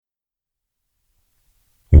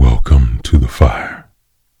fire.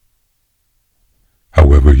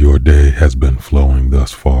 However your day has been flowing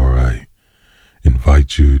thus far, I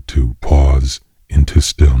invite you to pause into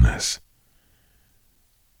stillness.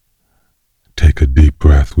 Take a deep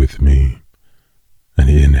breath with me and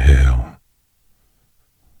inhale.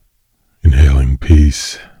 Inhaling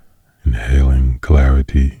peace, inhaling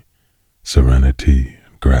clarity, serenity,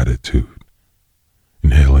 and gratitude.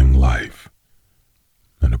 Inhaling life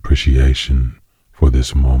and appreciation for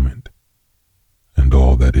this moment and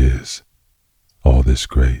all that is, all this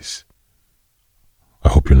grace. I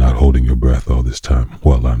hope you're not holding your breath all this time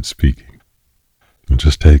while I'm speaking. And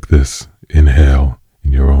just take this inhale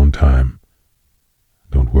in your own time.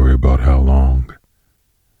 Don't worry about how long.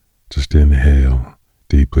 Just inhale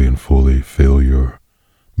deeply and fully. Fill your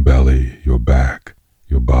belly, your back,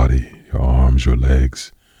 your body, your arms, your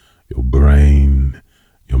legs, your brain,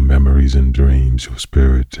 your memories and dreams, your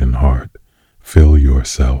spirit and heart. Fill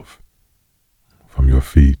yourself from your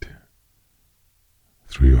feet,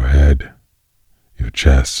 through your head, your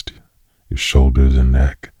chest, your shoulders and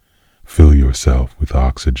neck. Fill yourself with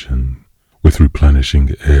oxygen, with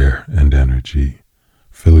replenishing air and energy.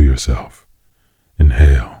 Fill yourself.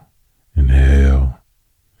 Inhale, inhale,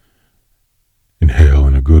 inhale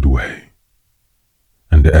in a good way,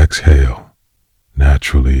 and exhale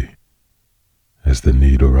naturally as the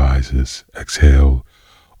need arises. Exhale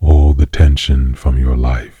all the tension from your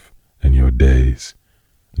life and your days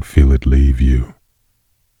and feel it leave you.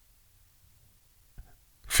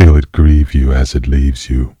 Feel it grieve you as it leaves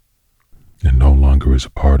you and no longer is a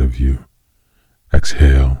part of you.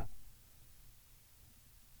 Exhale.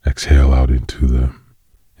 Exhale out into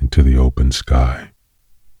the open sky,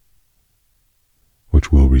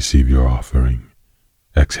 which will receive your offering.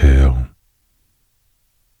 Exhale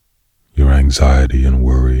your anxiety and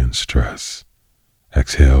worry and stress.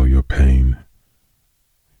 Exhale your pain,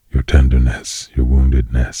 your tenderness, your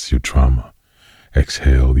woundedness, your trauma.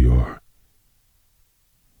 Exhale your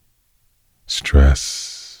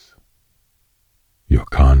stress, your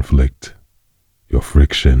conflict, your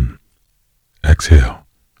friction. Exhale.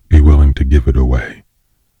 Be willing to give it away.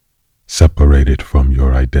 Separate it from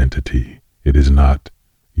your identity. It is not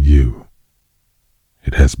you.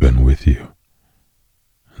 It has been with you.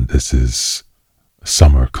 And this is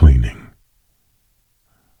summer cleaning.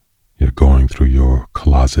 You're going through your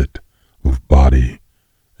closet of body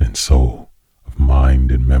and soul, of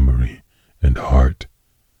mind and memory and heart.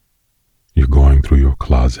 You're going through your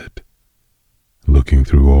closet, looking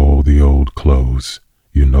through all the old clothes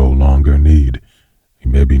you no longer need. You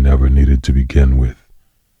maybe never needed to begin with,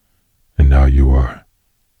 and now you are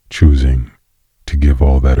choosing to give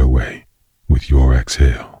all that away with your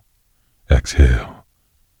exhale. Exhale.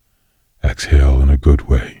 Exhale in a good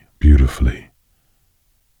way, beautifully.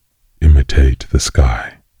 Imitate the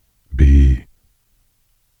sky. Be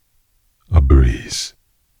a breeze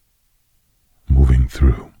moving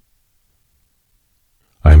through.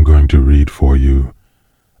 I am going to read for you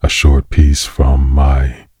a short piece from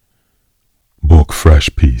my book,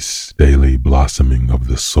 Fresh Peace, Daily Blossoming of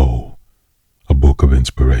the Soul, a book of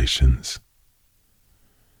inspirations.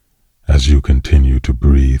 As you continue to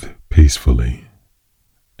breathe peacefully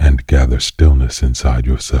and gather stillness inside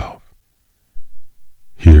yourself,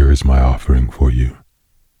 here is my offering for you.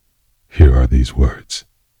 Here are these words.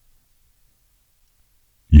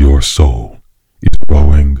 Your soul is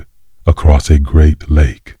rowing across a great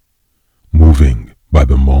lake, moving by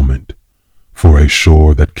the moment for a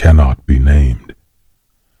shore that cannot be named.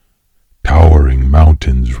 Towering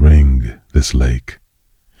mountains ring this lake,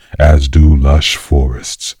 as do lush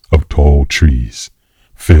forests of tall trees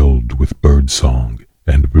filled with birdsong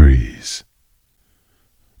and breeze.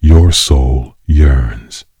 Your soul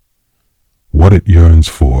yearns. What it yearns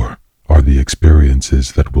for are the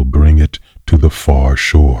experiences that will bring it to the far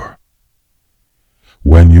shore.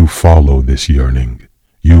 When you follow this yearning,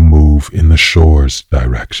 you move in the shore's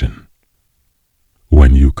direction.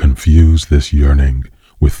 When you confuse this yearning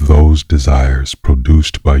with those desires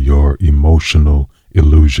produced by your emotional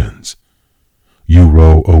illusions, you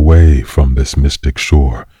row away from this mystic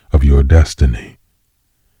shore of your destiny.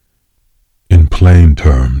 In plain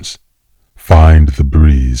terms, find the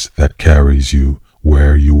breeze that carries you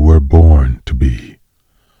where you were born to be.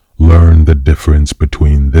 Learn the difference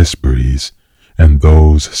between this breeze and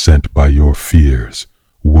those sent by your fears,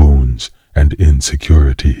 wounds, and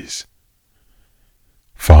insecurities.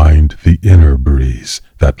 Find the inner breeze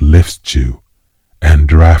that lifts you and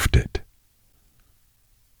draft it.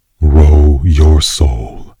 Row your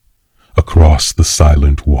soul across the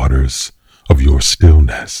silent waters of your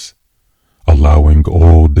stillness, allowing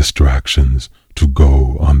all distractions to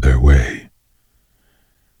go on their way.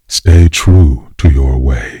 Stay true to your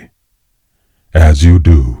way. As you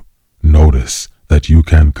do, notice that you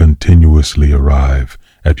can continuously arrive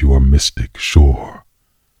at your mystic shore.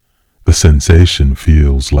 The sensation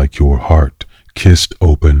feels like your heart kissed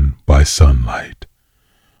open by sunlight,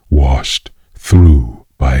 washed through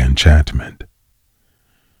by enchantment.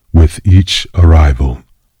 With each arrival,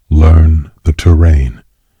 learn the terrain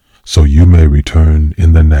so you may return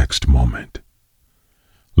in the next moment.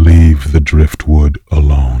 Leave the driftwood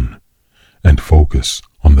alone and focus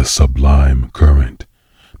on the sublime current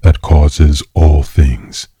that causes all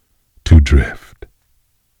things to drift.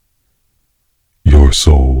 Your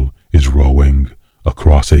soul is rowing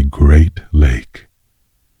across a great lake.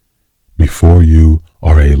 Before you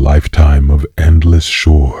are a lifetime of endless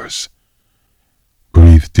shores.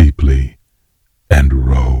 Breathe deeply and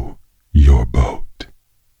row your boat.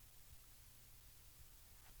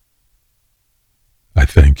 I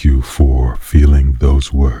thank you for feeling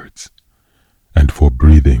those words and for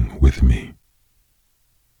breathing with me.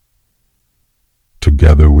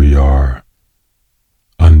 Together we are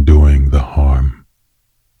undoing the harm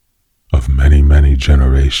of many, many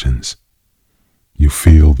generations. You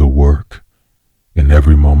feel the work in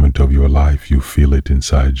every moment of your life. You feel it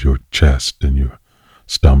inside your chest and your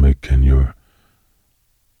stomach and your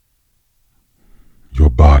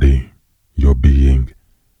body, your being.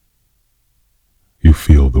 You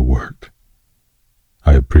feel the work.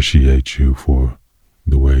 I appreciate you for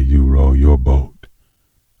the way you row your boat,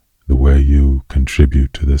 the way you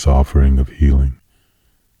contribute to this offering of healing.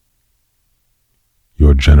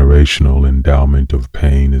 Your generational endowment of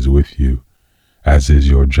pain is with you, as is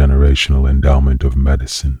your generational endowment of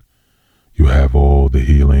medicine. You have all the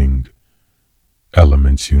healing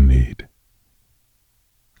elements you need.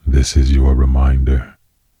 This is your reminder,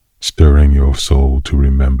 stirring your soul to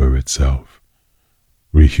remember itself,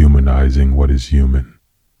 rehumanizing what is human,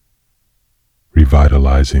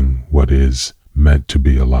 revitalizing what is meant to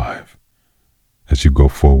be alive. As you go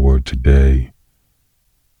forward today,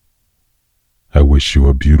 I wish you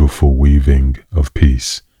a beautiful weaving of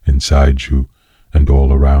peace inside you and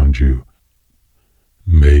all around you.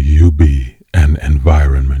 May you be an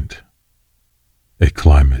environment, a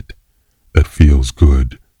climate that feels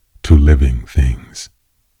good to living things.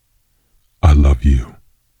 I love you.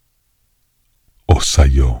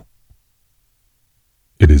 Osayo.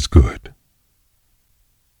 It is good.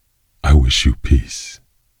 I wish you peace.